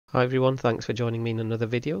Hi everyone, thanks for joining me in another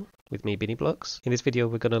video with me, BinnyBlocks. In this video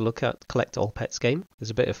we're going to look at Collect All Pets game. There's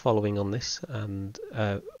a bit of following on this and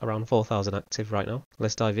around 4,000 active right now.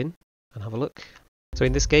 Let's dive in and have a look. So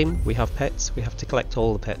in this game we have pets, we have to collect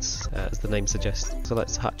all the pets as the name suggests. So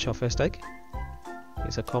let's hatch our first egg.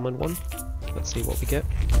 It's a common one. Let's see what we get.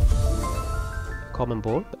 Common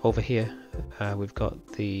board. Over here we've got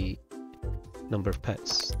the number of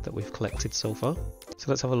pets that we've collected so far. So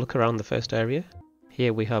let's have a look around the first area.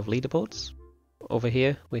 Here we have leaderboards. Over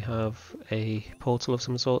here we have a portal of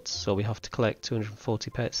some sorts, so we have to collect 240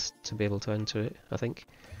 pets to be able to enter it, I think.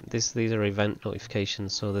 These are event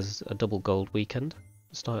notifications, so there's a double gold weekend.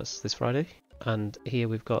 It starts this Friday. And here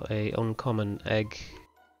we've got a uncommon egg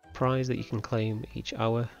prize that you can claim each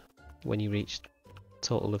hour when you reach a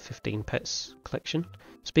total of 15 pets collection.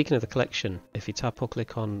 Speaking of the collection, if you tap or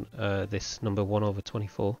click on this number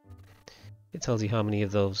 1/24, it tells you how many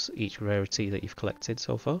of those each rarity that you've collected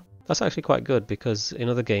so far. That's actually quite good because in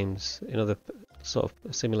other games, in other sort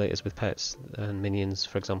of simulators with pets and minions,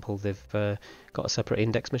 for example, they've got a separate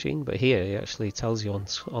index machine, but here it actually tells you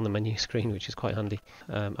on the menu screen, which is quite handy.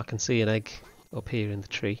 I can see an egg up here in the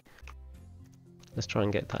tree. Let's try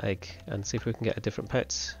and get that egg and see if we can get a different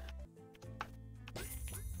pet.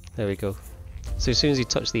 There we go. So as soon as you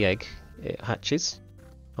touch the egg, it hatches,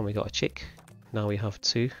 and we got a chick. Now we have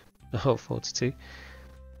two. Oh, 42.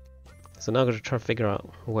 So now I'm going to try to figure out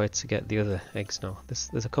where to get the other eggs now.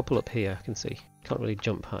 There's a couple up here I can see. Can't really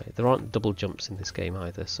jump high. There aren't double jumps in this game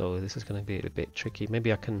either, so this is going to be a bit tricky.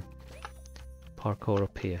 Maybe I can parkour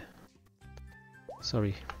up here.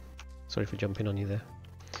 Sorry for jumping on you there.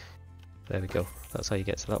 There we go. That's how you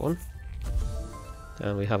get to that one.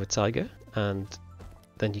 And we have a tiger, and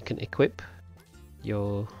then you can equip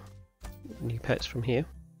your new pets from here.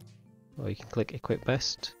 Or you can click equip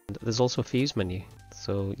best. There's also a fuse menu,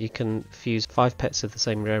 so you can fuse 5 pets of the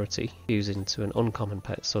same rarity, fuse into an uncommon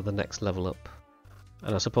pet, so the next level up.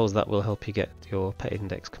 And I suppose that will help you get your pet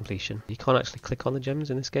index completion. You can't actually click on the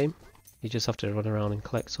gems in this game, you just have to run around and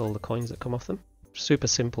collect all the coins that come off them. Super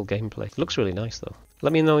simple gameplay. It looks really nice though.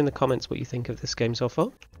 Let me know in the comments what you think of this game so far.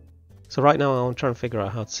 So right now I'm trying to figure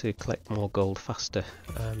out how to collect more gold faster.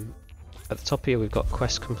 At the top here we've got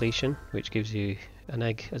quest completion, which gives you an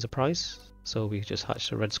egg as a prize, so we just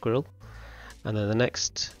hatched a red squirrel. And then the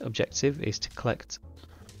next objective is to collect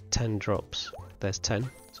 10 drops. There's 10,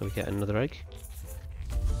 so we get another egg.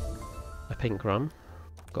 A pink ram.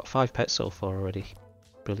 Got 5 pets so far already.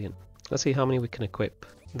 Brilliant. Let's see how many we can equip.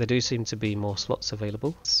 There do seem to be more slots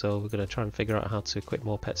available, so we're going to try and figure out how to equip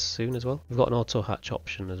more pets soon as well. We've got an auto hatch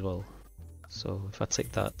option as well, so if I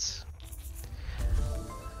tick that.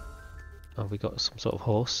 Oh, we got some sort of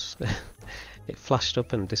horse. It flashed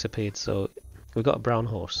up and disappeared, so we've got a brown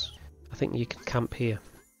horse. I think you can camp here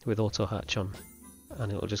with auto hatch on,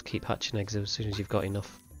 and it will just keep hatching eggs as soon as you've got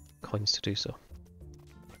enough coins to do so.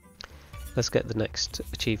 Let's get the next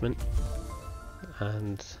achievement,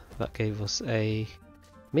 and that gave us a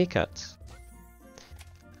meerkat.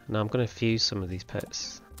 Now I'm going to fuse some of these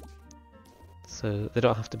pets, so they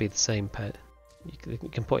don't have to be the same pet. You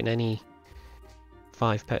can put in any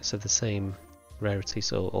 5 pets of the same rarity,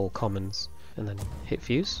 so all commons, and then hit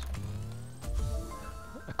fuse.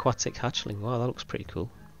 Aquatic hatchling, wow, that looks pretty cool.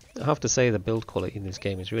 I have to say the build quality in this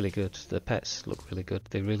game is really good. The pets look really good,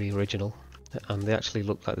 they're really original, and they actually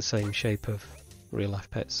look like the same shape of real life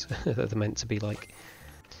pets that they're meant to be like.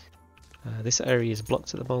 This area is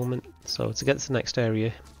blocked at the moment, so to get to the next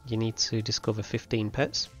area you need to discover 15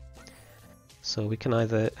 pets. So we can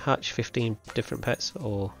either hatch 15 different pets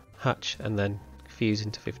or hatch and then fuse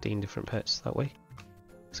into 15 different pets that way.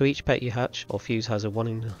 So each pet you hatch or fuse has a 1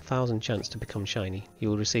 in 1,000 chance to become shiny. You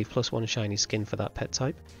will receive +1 shiny skin for that pet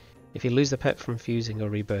type. If you lose the pet from fusing or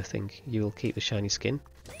rebirthing, you will keep the shiny skin,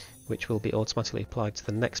 which will be automatically applied to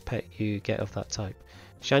the next pet you get of that type.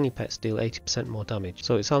 Shiny pets deal 80% more damage,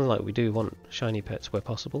 so it sounds like we do want shiny pets where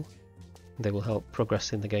possible. They will help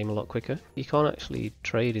progress in the game a lot quicker. You can't actually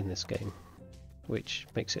trade in this game, which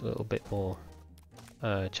makes it a little bit more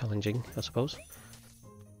challenging, I suppose.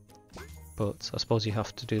 But I suppose you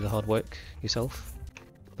have to do the hard work yourself.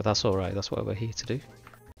 But that's alright, that's what we're here to do.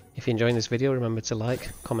 If you're enjoying this video, remember to like,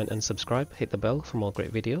 comment and subscribe. Hit the bell for more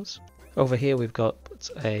great videos. Over here we've got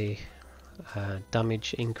a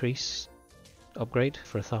damage increase upgrade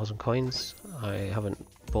for 1,000 coins. I haven't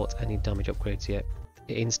bought any damage upgrades yet.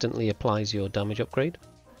 It instantly applies your damage upgrade,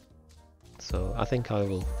 so I think I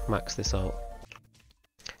will max this out.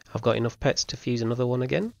 I've got enough pets to fuse another one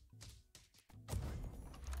again.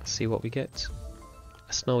 Let's see what we get.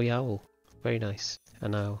 A snowy owl, very nice.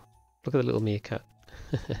 And now look at the little meerkat.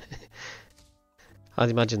 I'd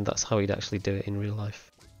imagine that's how he'd actually do it in real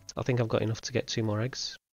life. I think I've got enough to get 2 more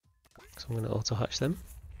eggs, so I'm going to auto hatch them.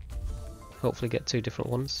 Hopefully get 2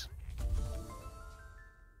 different ones.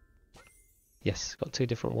 Yes, got 2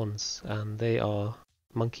 different ones, and they are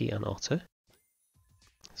monkey and otter.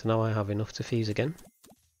 So now I have enough to fuse again.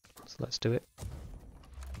 So let's do it.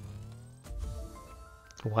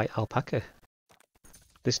 White alpaca.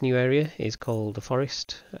 This new area is called the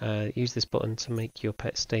forest. Use this button to make your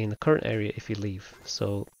pet stay in the current area if you leave.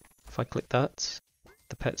 So if I click that,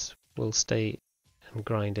 the pets will stay and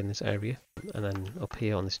grind in this area. And then up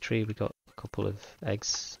here on this tree we got a couple of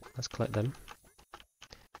eggs. Let's collect them.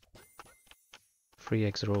 3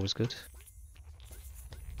 eggs are always good.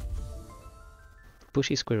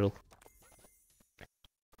 Bushy squirrel.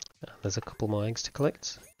 There's a couple more eggs to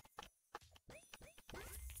collect.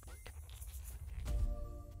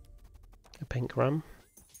 A pink ram.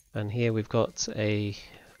 And here we've got a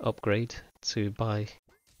upgrade to buy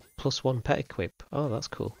 +1 pet equip. Oh, that's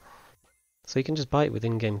cool. So you can just buy it with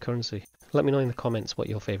in-game currency. Let me know in the comments what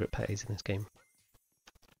your favourite pet is in this game.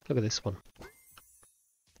 Look at this one.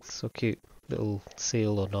 It's so cute. Little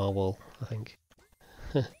seal or narwhal, I think.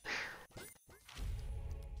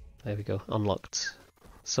 There we go. Unlocked.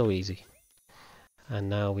 So easy. And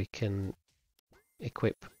now we can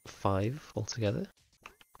equip 5 altogether.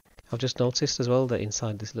 I've just noticed as well that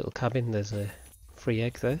inside this little cabin there's a free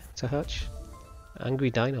egg there to hatch.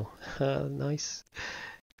 Angry Dino. Nice.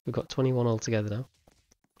 We've got 21 altogether now.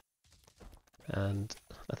 And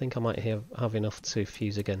I think I might have enough to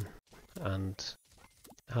fuse again and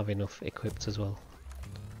have enough equipped as well.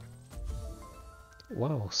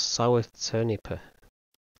 Wow, sour turnip.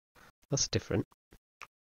 That's different.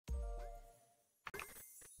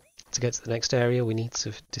 To get to the next area we need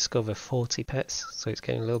to discover 40 pets, so it's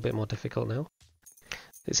getting a little bit more difficult now.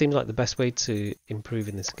 It seems like the best way to improve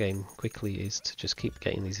in this game quickly is to just keep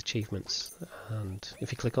getting these achievements, and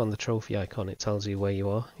if you click on the trophy icon it tells you where you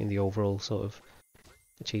are in the overall sort of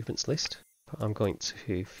achievements list. But I'm going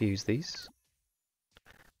to fuse these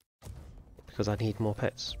because I need more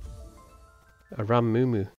pets. A ram moo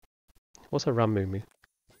moo. What's a ram moo moo?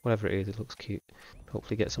 Whatever it is, it looks cute.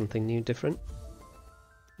 Hopefully get something new, different.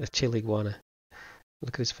 A chill iguana.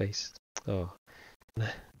 Look at his face. Oh.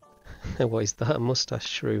 What is that? A mustache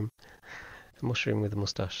shroom. A mushroom with a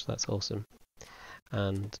mustache. That's awesome.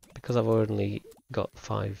 And because I've only got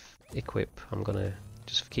 5 equip, I'm gonna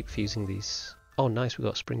just keep fusing these. Oh nice, we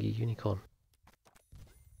got a springy unicorn.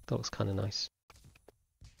 That looks kinda nice.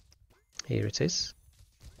 Here it is.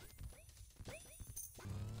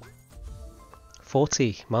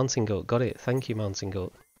 40 mountain goat, got it. Thank you, mountain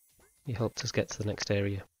goat. You helped us get to the next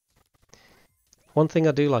area. One thing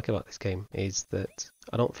I do like about this game is that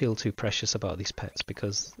I don't feel too precious about these pets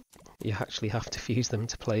because you actually have to fuse them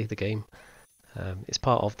to play the game. It's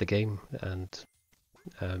part of the game, and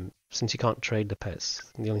since you can't trade the pets,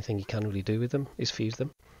 the only thing you can really do with them is fuse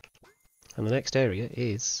them. And the next area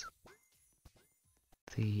is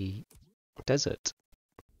the desert.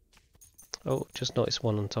 Oh, just noticed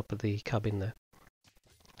one on top of the cabin there.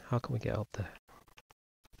 How can we get up there?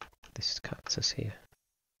 This cactus here.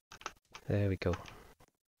 There we go.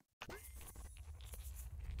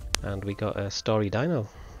 And we got a story dino.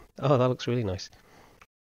 Oh, that looks really nice.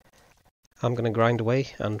 I'm going to grind away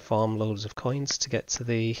and farm loads of coins to get to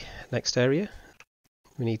the next area.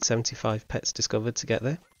 We need 75 pets discovered to get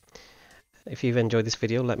there. If you've enjoyed this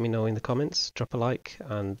video, let me know in the comments. Drop a like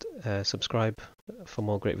and subscribe for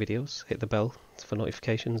more great videos. Hit the bell for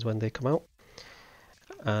notifications when they come out.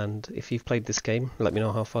 And if you've played this game, let me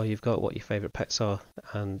know how far you've got, what your favourite pets are,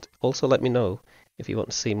 and also let me know if you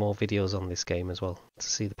want to see more videos on this game as well, to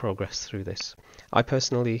see the progress through this. I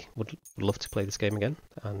personally would love to play this game again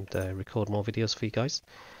and record more videos for you guys,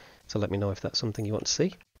 so let me know if that's something you want to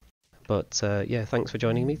see. But yeah, thanks for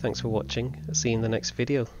joining me, thanks for watching, see you in the next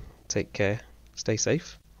video. Take care, stay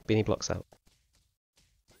safe, Beanie Blocks out.